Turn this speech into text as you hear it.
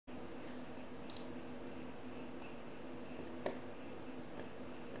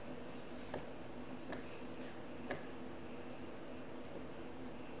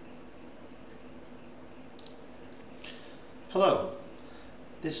Hello,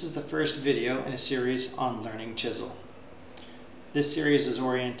 this is the first video in a series on learning Chisel. This series is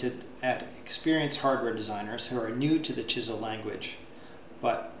oriented at experienced hardware designers who are new to the Chisel language,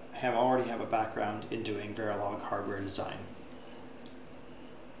 but already have a background in doing Verilog hardware design.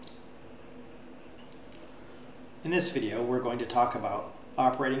 In this video, we're going to talk about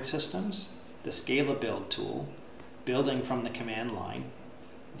operating systems, the SCALA build tool, building from the command line,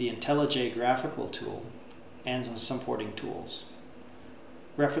 the IntelliJ graphical tool, and some supporting tools.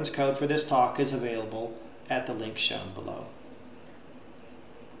 Reference code for this talk is available at the link shown below.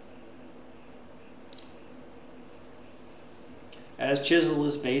 As Chisel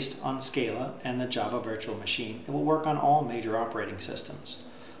is based on SCALA and the Java virtual machine, it will work on all major operating systems,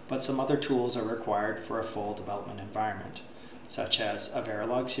 but some other tools are required for a full development environment, such as a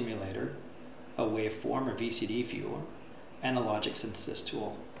Verilog simulator, a waveform or VCD viewer, and a logic synthesis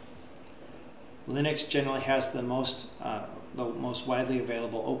tool. Linux generally has the most widely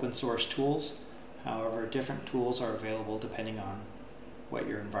available open source tools. However, different tools are available depending on what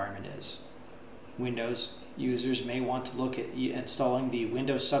your environment is. Windows users may want to look at installing the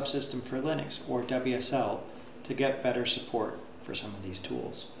Windows subsystem for Linux, or WSL, to get better support for some of these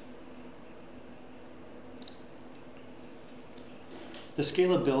tools. The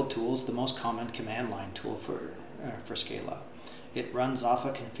SCALA build tool is the most common command line tool for SCALA. It runs off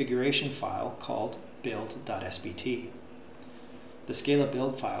a configuration file called build.sbt. The SCALA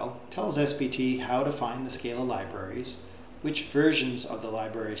build file tells SBT how to find the SCALA libraries, which versions of the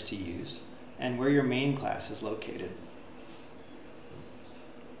libraries to use, and where your main class is located.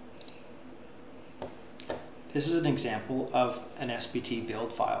 This is an example of an SBT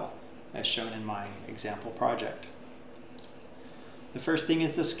build file, as shown in my example project. The first thing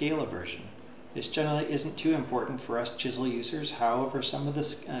is the SCALA version. This generally isn't too important for us Chisel users. However, some of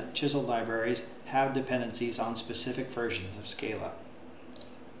the Chisel libraries have dependencies on specific versions of SCALA.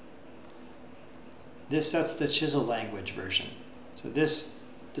 This sets the Chisel language version. So this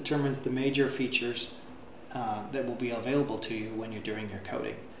determines the major features that will be available to you when you're doing your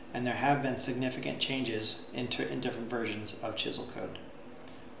coding. And there have been significant changes in different versions of Chisel code.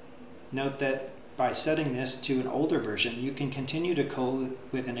 Note that by setting this to an older version, you can continue to code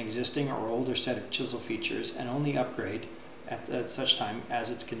with an existing or older set of Chisel features and only upgrade at such time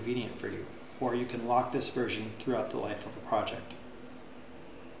as it's convenient for you. Or you can lock this version throughout the life of a project.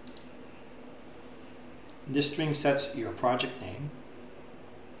 This string sets your project name.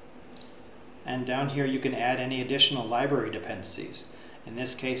 And down here you can add any additional library dependencies. In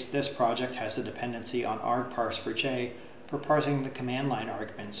this case, this project has a dependency on argparse4j for parsing the command line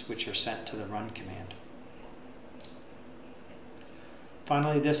arguments which are sent to the run command.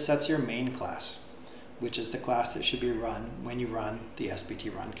 Finally, this sets your main class, which is the class that should be run when you run the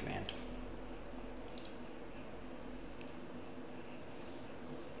sbt run command.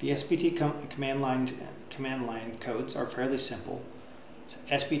 The sbt command line codes are fairly simple. So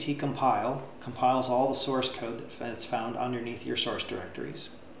sbt compile compiles all the source code that's found underneath your source directories.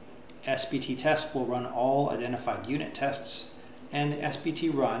 SBT test will run all identified unit tests, and the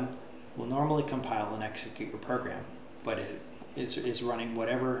SBT run will normally compile and execute your program, but it is running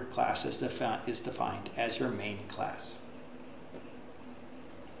whatever class is defined as your main class.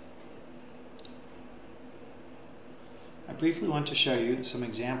 I briefly want to show you some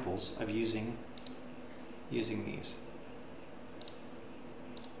examples of using these.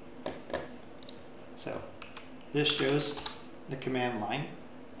 So this shows the command line.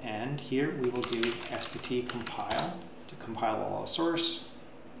 And here we will do sbt compile to compile all source.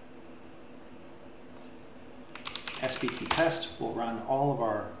 sbt test will run all of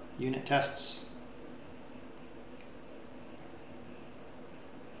our unit tests.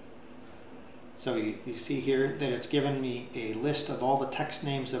 So you see here that it's given me a list of all the text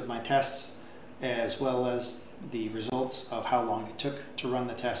names of my tests, as well as the results of how long it took to run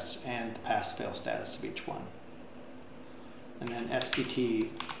the tests and the pass-fail status of each one. And then sbt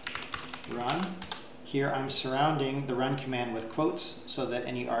run. Here I'm surrounding the run command with quotes so that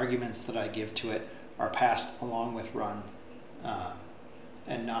any arguments that I give to it are passed along with run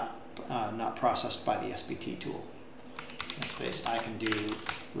and not processed by the SBT tool. In this case, I can do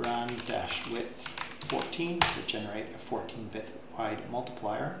run-width 14 to generate a 14-bit wide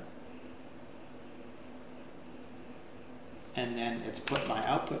multiplier. And then it's put my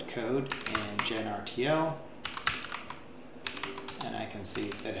output code in genRTL, and I can see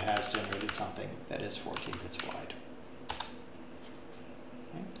that it has generated something that is 14 bits wide.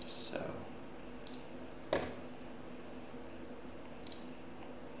 Okay, so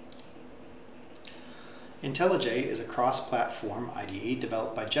IntelliJ is a cross-platform IDE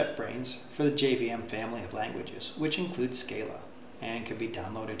developed by JetBrains for the JVM family of languages, which includes SCALA, and can be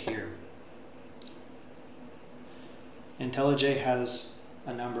downloaded here. IntelliJ has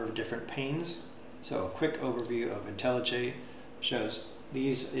a number of different panes, so a quick overview of IntelliJ shows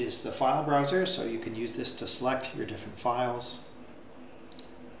these is the file browser, so you can use this to select your different files.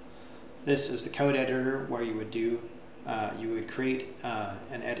 This is the code editor where you would create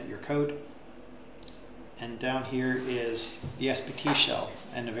and edit your code. And down here is the SPT shell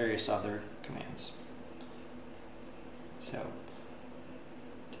and the various other commands. So,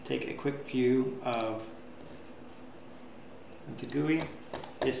 to take a quick view of the GUI,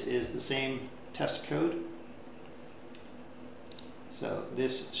 this is the same test code. So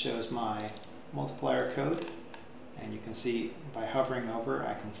this shows my multiplier code, and you can see by hovering over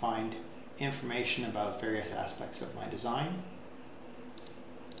I can find information about various aspects of my design.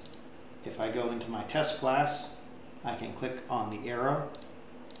 If I go into my test class, I can click on the arrow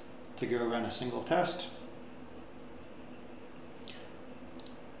to go run a single test,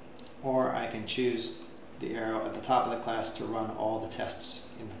 or I can choose the arrow at the top of the class to run all the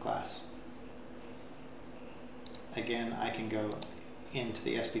tests in the class. Again, I can go into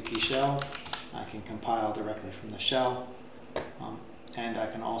the SPT shell, I can compile directly from the shell, and I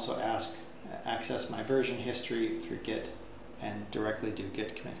can also access my version history through Git and directly do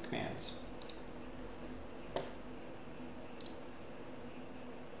git commit commands.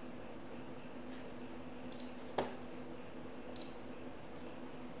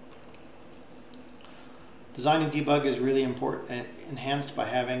 Design and debug is really important, enhanced by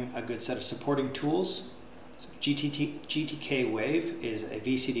having a good set of supporting tools. So GTK Wave is a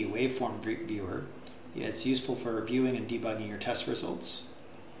VCD waveform viewer. It's useful for reviewing and debugging your test results.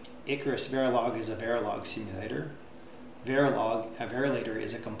 Icarus Verilog is a Verilog simulator. Verilator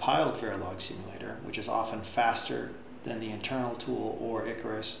is a compiled Verilog simulator, which is often faster than the internal tool or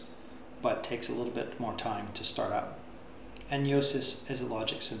Icarus, but takes a little bit more time to start up. And Yosis is a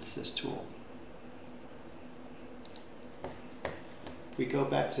logic synthesis tool. If we go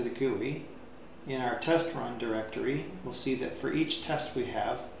back to the GUI, in our test run directory, we'll see that for each test we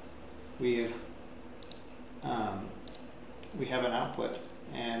have an output,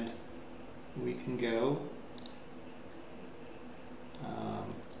 and we can go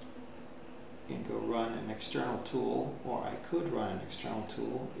run an external tool, or I could run an external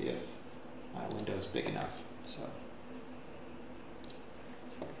tool if my window is big enough. So.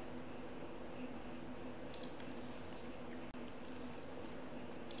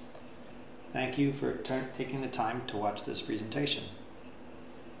 Thank you for taking the time to watch this presentation.